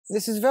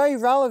This is very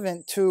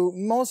relevant to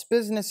most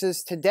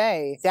businesses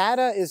today.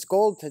 Data is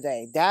gold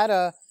today.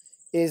 Data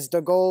is the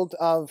gold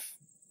of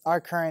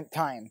our current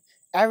time.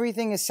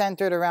 Everything is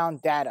centered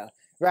around data.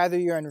 Whether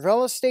you're in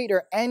real estate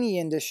or any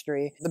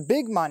industry, the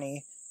big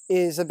money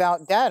is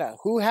about data.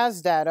 Who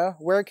has data?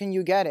 Where can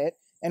you get it?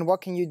 And what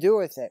can you do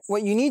with it?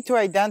 What you need to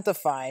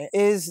identify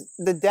is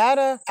the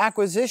data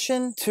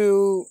acquisition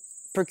to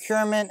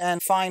procurement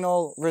and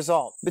final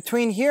result.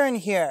 Between here and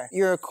here,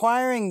 you're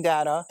acquiring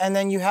data and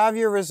then you have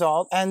your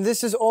result, and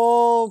this is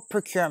all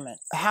procurement.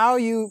 How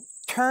you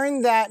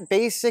turn that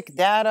basic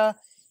data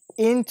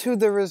into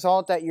the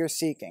result that you're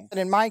seeking. And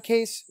in my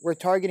case, we're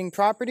targeting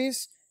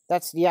properties.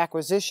 That's the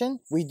acquisition.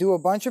 We do a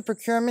bunch of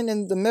procurement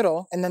in the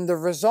middle, and then the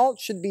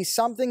result should be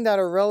something that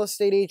a real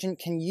estate agent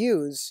can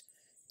use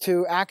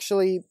to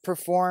actually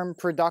perform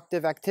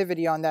productive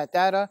activity on that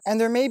data. And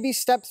there may be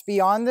steps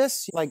beyond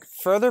this, like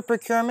further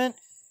procurement.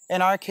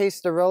 In our case,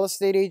 the real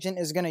estate agent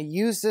is going to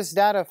use this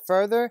data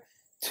further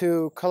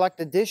to collect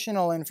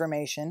additional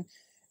information,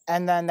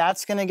 and then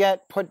that's going to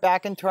get put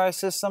back into our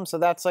system. So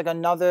that's like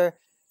another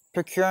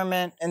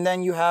procurement, and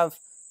then you have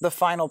the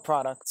final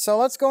product. So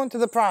let's go into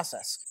the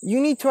process. You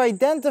need to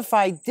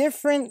identify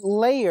different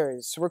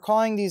layers. We're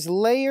calling these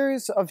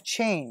layers of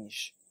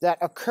change that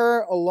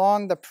occur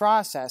along the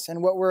process.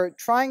 And what we're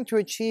trying to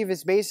achieve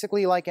is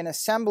basically like an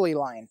assembly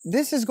line.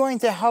 This is going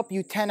to help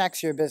you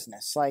 10x your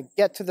business, like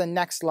get to the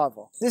next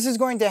level. This is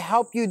going to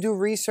help you do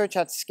research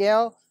at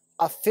scale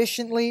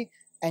efficiently,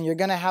 and you're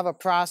gonna have a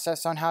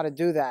process on how to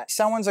do that.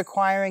 Someone's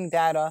acquiring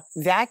data,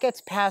 that gets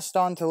passed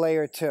on to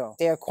layer 2.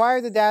 They acquire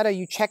the data,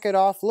 you check it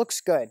off,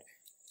 looks good.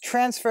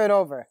 Transfer it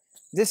over.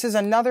 This is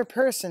another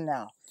person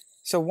now.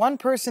 So one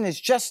person is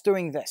just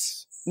doing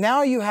this.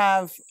 Now you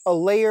have a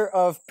layer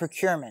of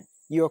procurement.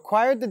 You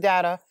acquired the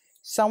data,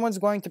 someone's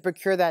going to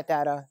procure that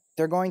data,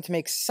 they're going to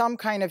make some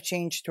kind of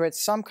change to it,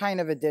 some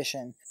kind of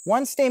addition.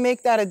 Once they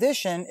make that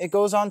addition, it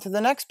goes on to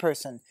the next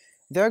person.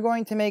 They're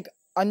going to make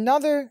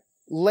another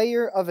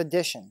layer of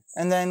addition.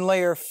 And then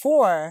layer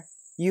 4,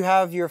 you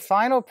have your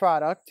final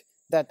product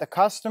that the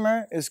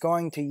customer is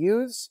going to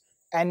use.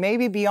 And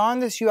maybe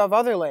beyond this, you have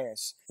other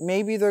layers.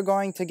 Maybe they're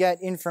going to get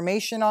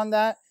information on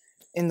that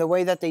in the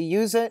way that they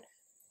use it.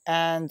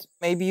 And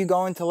maybe you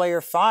go into layer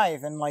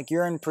 5 and like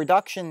you're in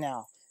production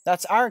now.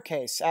 That's our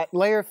case. At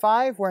layer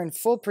 5, we're in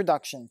full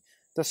production.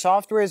 The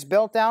software is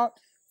built out.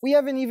 We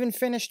haven't even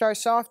finished our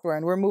software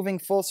and we're moving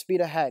full speed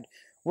ahead.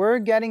 We're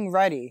getting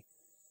ready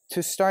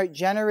to start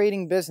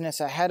generating business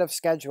ahead of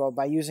schedule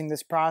by using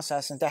this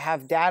process and to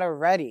have data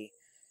ready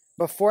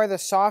before the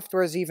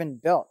software is even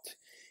built.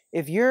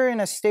 If you're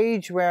in a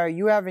stage where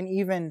you haven't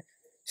even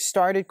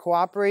started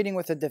cooperating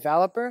with a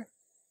developer,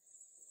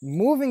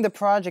 moving the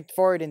project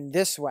forward in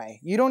this way,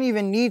 you don't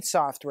even need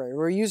software.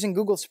 We're using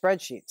Google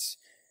spreadsheets.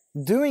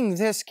 Doing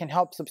this can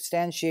help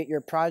substantiate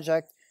your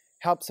project,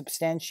 help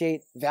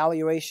substantiate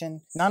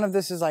valuation. None of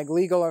this is like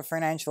legal or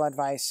financial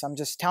advice. I'm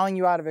just telling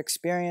you out of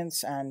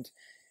experience and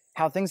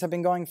how things have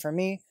been going for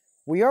me.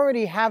 We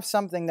already have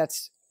something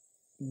that's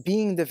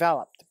being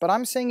developed, but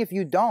I'm saying if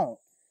you don't,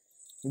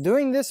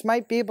 doing this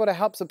might be able to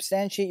help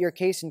substantiate your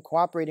case in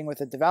cooperating with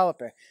a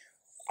developer.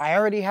 I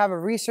already have a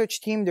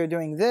research team. They're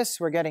doing this.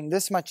 We're getting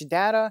this much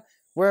data.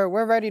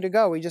 We're ready to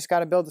go. We just got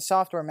to build the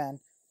software, man.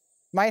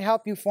 Might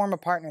help you form a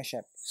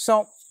partnership.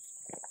 So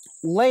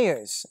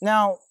layers.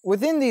 Now,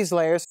 within these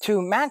layers, to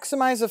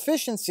maximize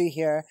efficiency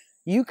here,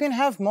 you can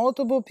have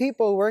multiple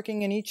people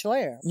working in each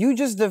layer. You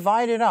just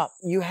divide it up.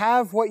 You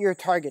have what you're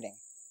targeting.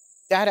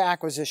 Data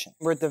acquisition.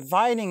 We're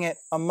dividing it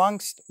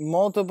amongst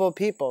multiple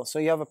people. So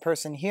you have a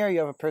person here, you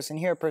have a person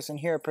here, a person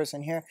here, a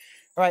person here.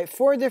 All right,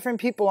 4 different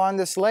people on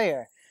this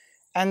layer.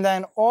 And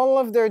then all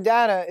of their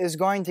data is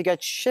going to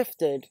get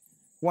shifted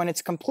when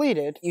it's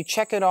completed. You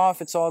check it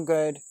off, it's all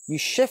good. You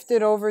shift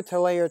it over to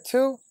layer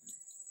 2,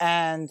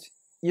 and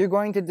you're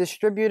going to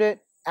distribute it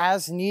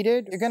as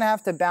needed. You're going to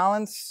have to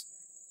balance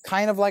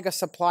kind of like a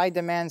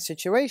supply-demand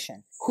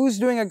situation. Who's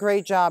doing a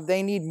great job?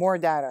 They need more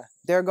data.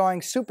 They're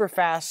going super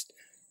fast.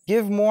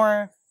 Give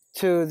more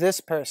to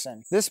this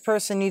person. This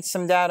person needs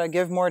some data.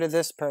 Give more to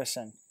this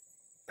person.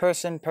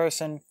 Person,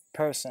 person,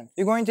 person.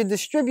 You're going to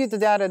distribute the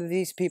data to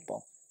these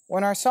people.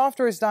 When our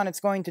software is done,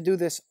 it's going to do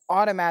this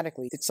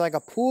automatically. It's like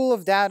a pool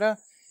of data,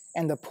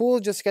 and the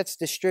pool just gets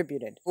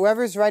distributed.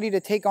 Whoever's ready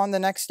to take on the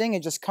next thing,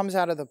 it just comes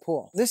out of the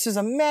pool. This is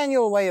a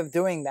manual way of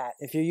doing that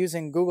if you're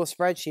using Google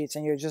spreadsheets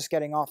and you're just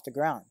getting off the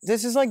ground.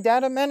 This is like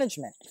data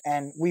management.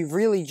 And we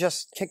really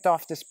just kicked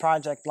off this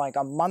project like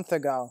a month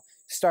ago,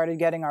 started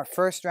getting our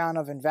first round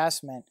of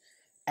investment,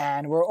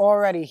 and we're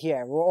already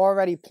here. We're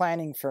already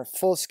planning for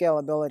full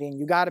scalability, and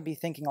you got to be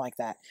thinking like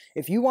that.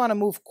 If you want to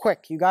move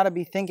quick, you got to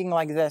be thinking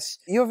like this.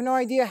 You have no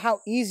idea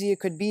how easy it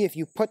could be if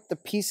you put the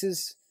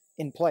pieces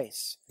in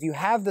place. If you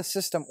have the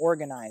system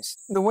organized.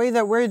 The way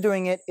that we're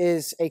doing it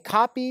is a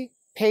copy,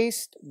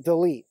 paste,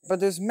 delete. But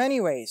there's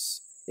many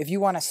ways. If you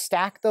want to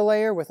stack the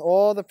layer with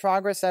all the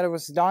progress that it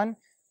was done,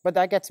 but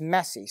that gets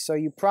messy. So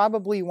you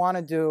probably want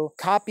to do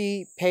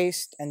copy,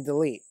 paste, and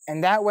delete.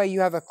 And that way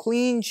you have a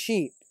clean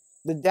sheet.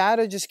 The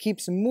data just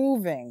keeps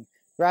moving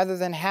rather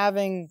than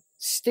having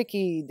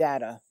sticky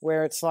data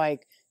where it's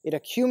like it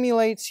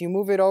accumulates, you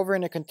move it over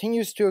and it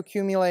continues to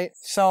accumulate.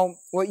 So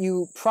what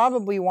you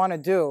probably want to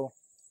do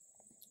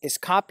is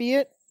copy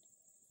it,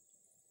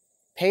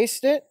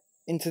 paste it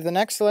into the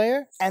next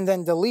layer, and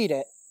then delete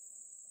it.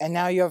 And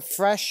now you have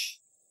fresh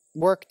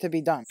work to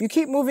be done. You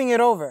keep moving it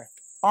over,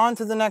 on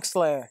to the next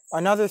layer.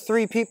 Another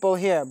 3 people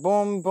here,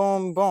 boom,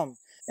 boom, boom.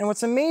 And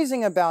what's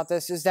amazing about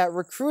this is that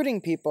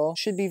recruiting people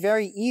should be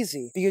very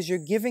easy because you're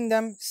giving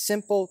them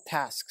simple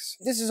tasks.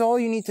 This is all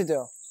you need to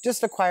do.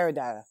 Just acquire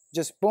data.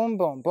 Just boom,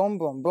 boom, boom,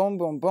 boom, boom,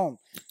 boom, boom.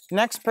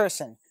 Next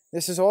person,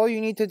 this is all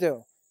you need to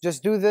do.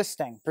 Just do this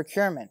thing,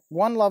 procurement,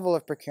 1 level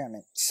of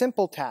procurement,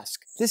 simple task.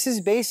 This is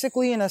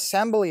basically an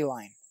assembly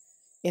line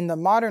in the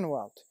modern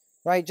world,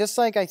 right? Just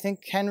like I think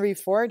Henry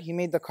Ford, he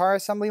made the car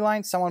assembly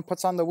line, someone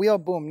puts on the wheel,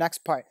 boom,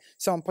 next part.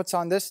 Someone puts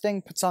on this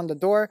thing, puts on the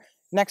door,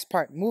 next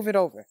part, move it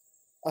over.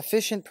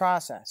 Efficient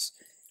process.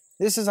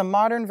 This is a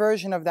modern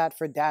version of that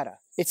for data.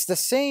 It's the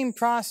same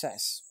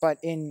process, but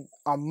in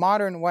a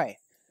modern way.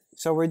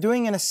 So we're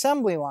doing an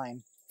assembly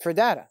line for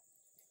data.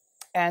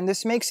 And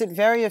this makes it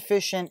very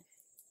efficient,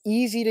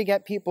 easy to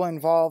get people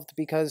involved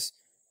because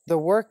the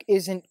work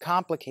isn't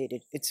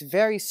complicated. It's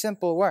very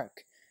simple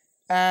work.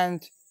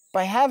 And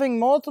by having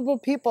multiple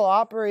people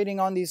operating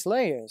on these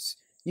layers,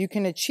 you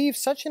can achieve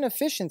such an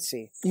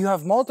efficiency. You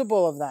have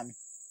multiple of them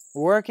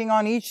working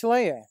on each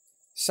layer.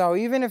 So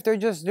even if they're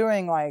just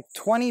doing like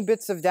 20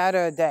 bits of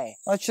data a day,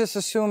 let's just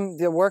assume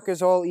the work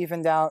is all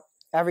evened out.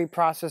 Every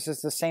process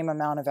is the same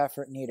amount of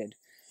effort needed.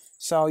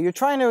 So you're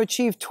trying to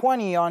achieve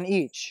 20 on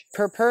each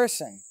per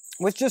person.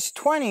 With just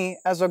 20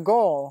 as a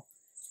goal,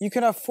 you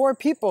could have 4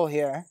 people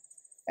here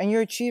and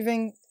you're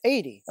achieving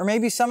 80. Or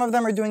maybe some of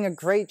them are doing a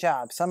great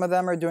job. Some of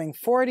them are doing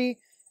 40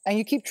 and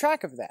you keep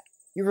track of that.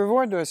 You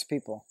reward those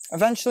people.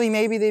 Eventually,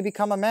 maybe they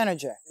become a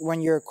manager.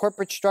 When your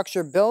corporate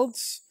structure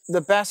builds,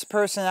 the best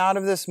person out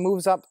of this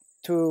moves up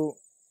to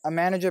a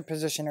manager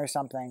position or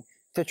something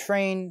to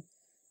train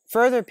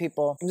further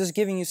people. I'm just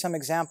giving you some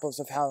examples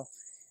of how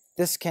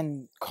this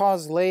can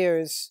cause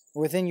layers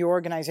within your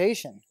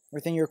organization,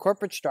 within your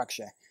corporate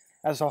structure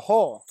as a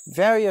whole.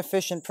 Very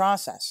efficient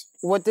process.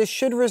 What this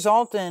should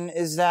result in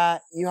is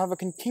that you have a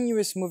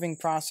continuous moving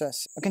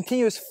process, a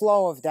continuous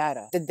flow of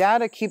data. The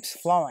data keeps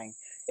flowing.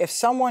 If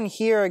someone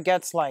here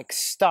gets like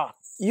stuck,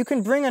 you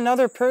can bring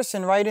another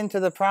person right into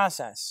the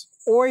process.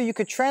 Or you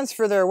could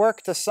transfer their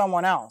work to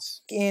someone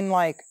else. In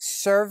like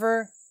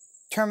server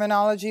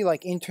terminology,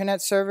 like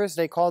internet servers,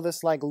 they call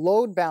this like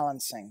load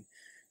balancing.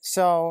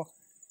 So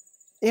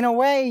in a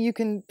way, you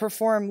can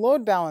perform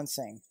load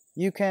balancing.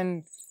 You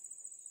can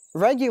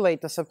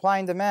regulate the supply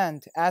and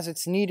demand as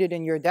it's needed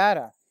in your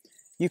data.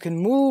 You can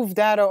move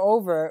data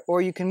over,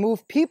 or you can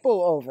move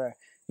people over.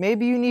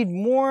 Maybe you need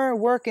more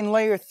work in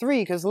layer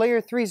 3 because layer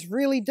 3 is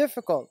really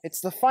difficult.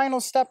 It's the final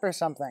step or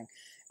something.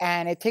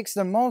 And it takes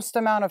the most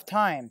amount of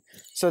time.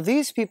 So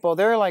these people,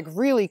 they're like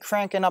really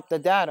cranking up the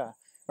data,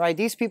 right?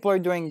 These people are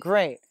doing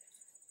great.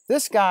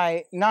 This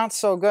guy, not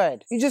so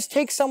good. You just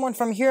take someone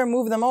from here and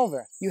move them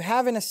over. You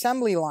have an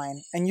assembly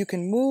line and you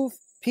can move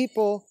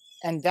people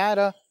and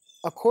data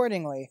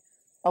accordingly,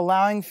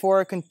 allowing for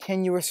a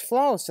continuous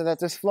flow so that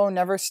this flow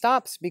never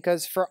stops.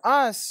 Because for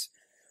us,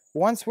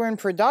 once we're in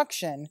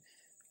production,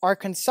 our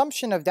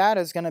consumption of data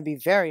is going to be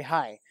very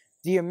high.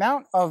 The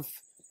amount of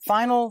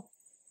final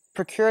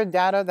procured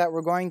data that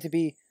we're going to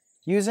be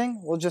using,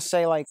 we'll just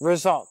say like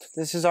result.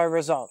 This is our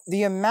result.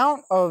 The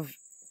amount of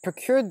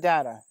procured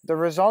data, the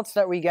results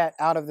that we get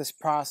out of this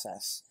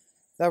process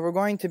that we're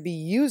going to be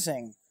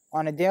using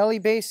on a daily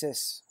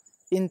basis,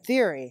 in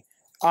theory,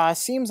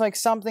 seems like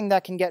something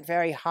that can get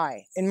very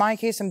high. In my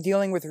case, I'm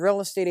dealing with real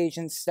estate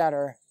agents that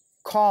are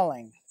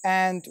calling.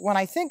 And when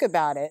I think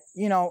about it,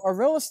 you know, a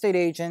real estate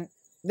agent,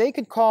 they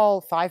could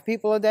call 5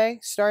 people a day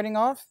starting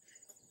off.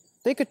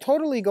 They could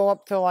totally go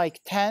up to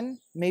like 10,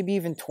 maybe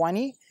even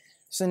 20.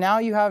 So now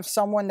you have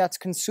someone that's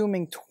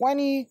consuming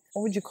 20,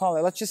 what would you call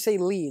it? Let's just say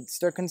leads.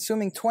 They're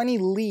consuming 20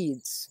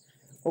 leads.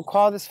 We'll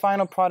call this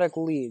final product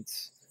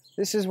leads.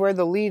 This is where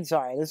the leads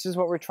are. This is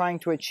what we're trying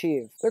to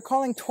achieve. They're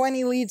calling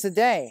 20 leads a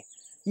day.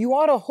 You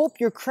ought to hope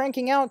you're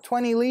cranking out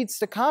 20 leads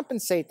to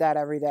compensate that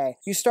every day.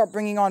 You start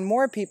bringing on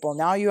more people.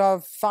 Now you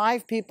have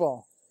 5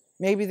 people.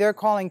 Maybe they're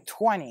calling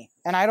 20.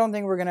 And I don't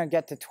think we're going to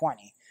get to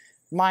 20.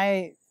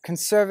 My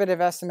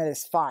conservative estimate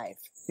is 5.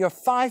 You have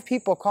 5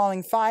 people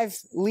calling 5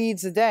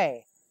 leads a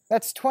day.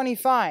 That's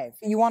 25.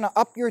 You want to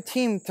up your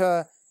team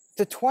to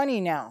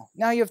 20 now.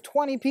 Now you have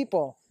 20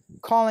 people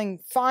calling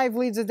 5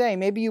 leads a day.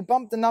 Maybe you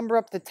bump the number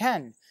up to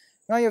 10.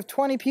 Now you have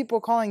 20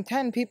 people calling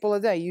 10 people a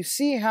day. You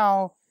see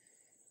how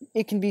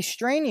it can be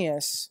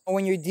strenuous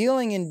when you're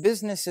dealing in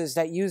businesses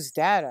that use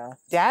data.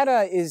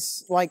 Data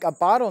is like a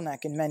bottleneck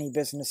in many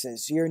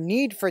businesses. Your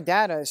need for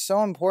data is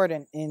so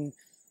important in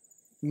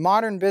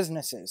modern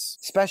businesses,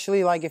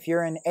 especially like if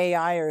you're in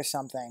AI or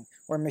something,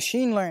 or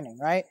machine learning,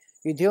 right?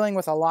 You're dealing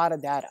with a lot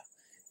of data.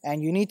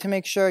 And you need to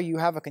make sure you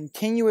have a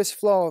continuous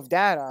flow of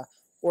data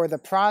or the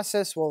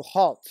process will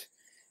halt.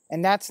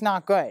 And that's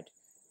not good.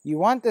 You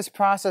want this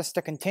process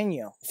to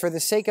continue for the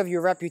sake of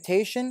your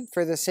reputation,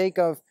 for the sake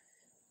of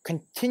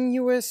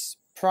continuous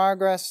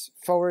progress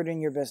forward in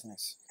your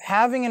business.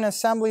 Having an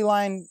assembly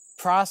line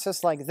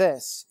process like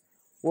this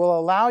will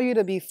allow you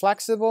to be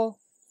flexible,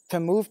 to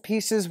move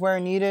pieces where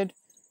needed,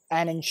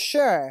 and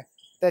ensure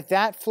that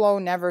that flow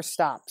never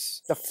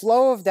stops. The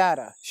flow of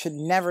data should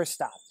never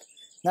stop.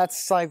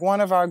 That's like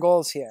one of our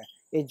goals here.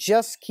 It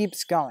just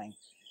keeps going.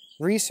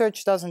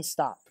 Research doesn't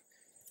stop.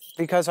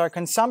 Because our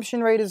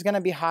consumption rate is going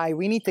to be high,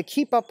 we need to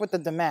keep up with the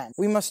demand.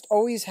 We must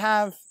always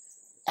have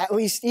at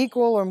least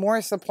equal or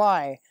more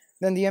supply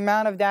than the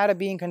amount of data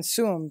being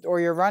consumed, or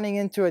you're running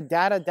into a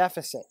data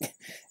deficit.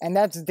 And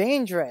that's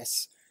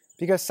dangerous,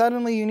 because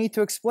suddenly you need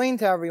to explain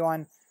to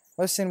everyone,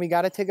 listen, we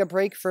got to take a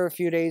break for a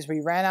few days. We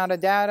ran out of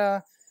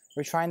data.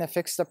 We're trying to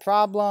fix the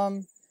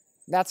problem.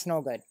 That's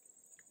no good.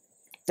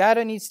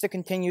 Data needs to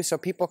continue so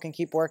people can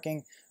keep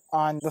working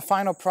on the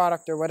final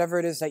product or whatever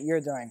it is that you're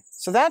doing.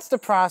 So that's the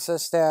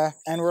process there,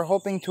 and we're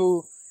hoping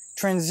to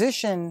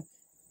transition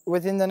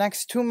within the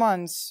next 2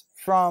 months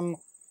from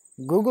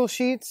Google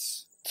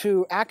Sheets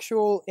to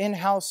actual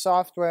in-house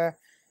software,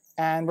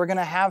 and we're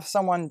gonna have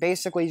someone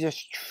basically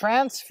just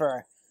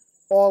transfer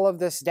all of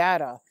this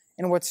data.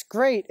 And what's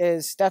great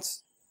is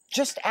that's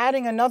just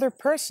adding another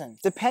person.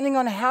 Depending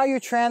on how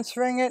you're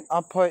transferring it,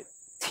 I'll put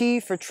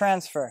T for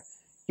transfer.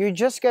 You're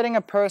just getting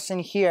a person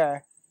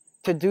here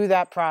to do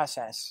that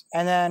process.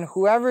 And then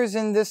whoever's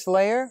in this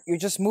layer, you're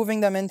just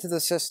moving them into the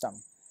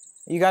system.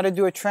 You got to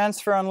do a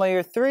transfer on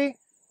layer 3.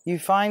 You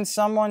find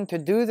someone to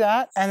do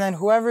that. And then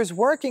whoever's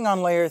working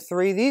on layer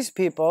 3, these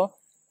people,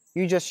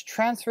 you just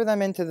transfer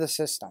them into the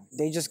system.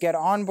 They just get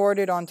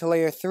onboarded onto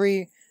layer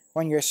 3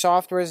 when your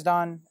software is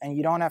done and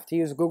you don't have to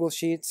use Google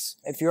Sheets.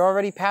 If you're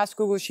already past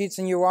Google Sheets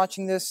and you're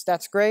watching this,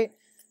 that's great.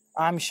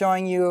 I'm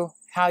showing you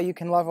how you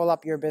can level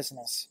up your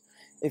business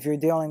if you're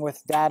dealing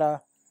with data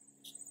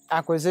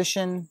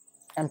acquisition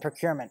and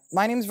procurement.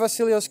 My name is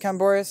Vasilios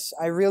Kambouris.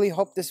 I really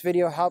hope this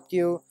video helped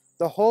you.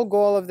 The whole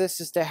goal of this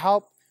is to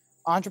help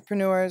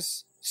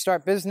entrepreneurs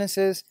start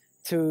businesses,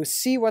 to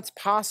see what's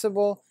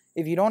possible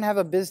if you don't have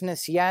a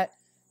business yet,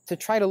 to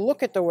try to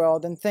look at the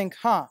world and think,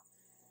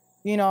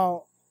 you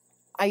know,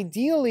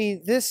 ideally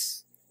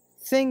this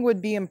thing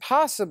would be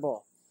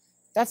impossible.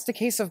 That's the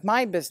case of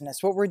my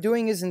business. What we're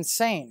doing is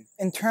insane.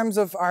 In terms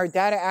of our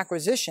data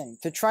acquisition,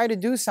 to try to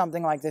do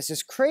something like this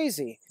is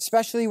crazy,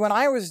 especially when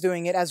I was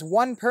doing it as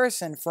one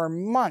person for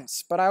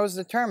months, but I was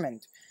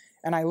determined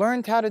and I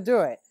learned how to do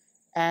it.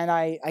 And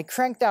I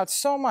cranked out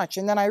so much,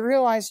 and then I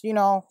realized, you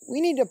know, we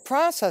need a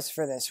process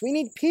for this. We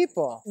need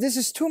people. This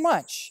is too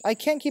much. I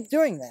can't keep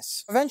doing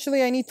this.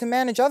 Eventually, I need to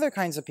manage other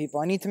kinds of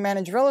people. I need to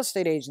manage real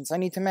estate agents. I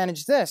need to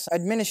manage this,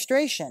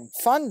 administration,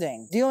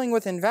 funding, dealing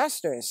with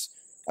investors.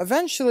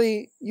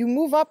 Eventually, you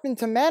move up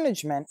into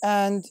management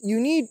and you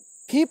need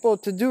people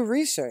to do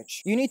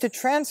research. You need to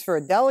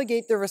transfer,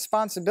 delegate the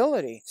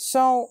responsibility.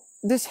 So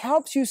this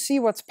helps you see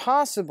what's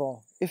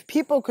possible. If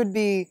people could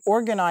be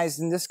organized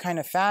in this kind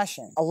of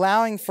fashion,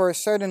 allowing for a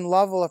certain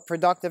level of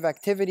productive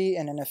activity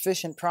and an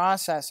efficient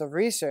process of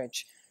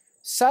research,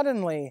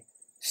 suddenly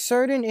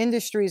certain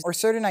industries or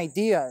certain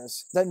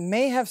ideas that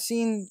may have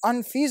seemed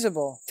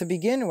unfeasible to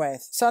begin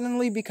with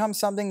suddenly become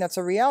something that's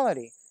a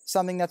reality.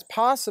 Something that's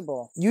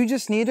possible. You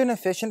just need an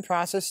efficient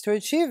process to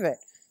achieve it.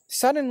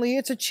 Suddenly,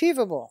 it's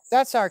achievable.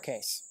 That's our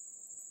case.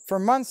 For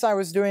months, I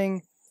was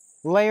doing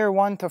layer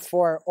 1 to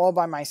 4 all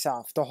by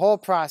myself, the whole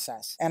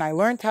process. And I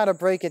learned how to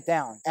break it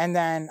down. And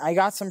then I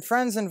got some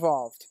friends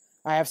involved.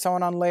 I have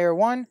someone on layer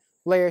 1,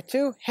 layer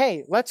 2.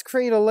 Hey, let's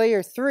create a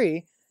layer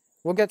 3.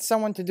 We'll get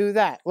someone to do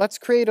that. Let's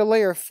create a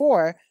layer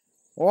 4.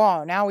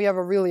 Wow, now we have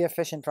a really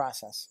efficient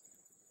process.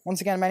 Once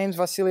again, my name is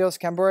Vasilios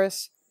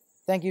Kambouris.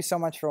 Thank you so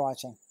much for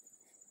watching.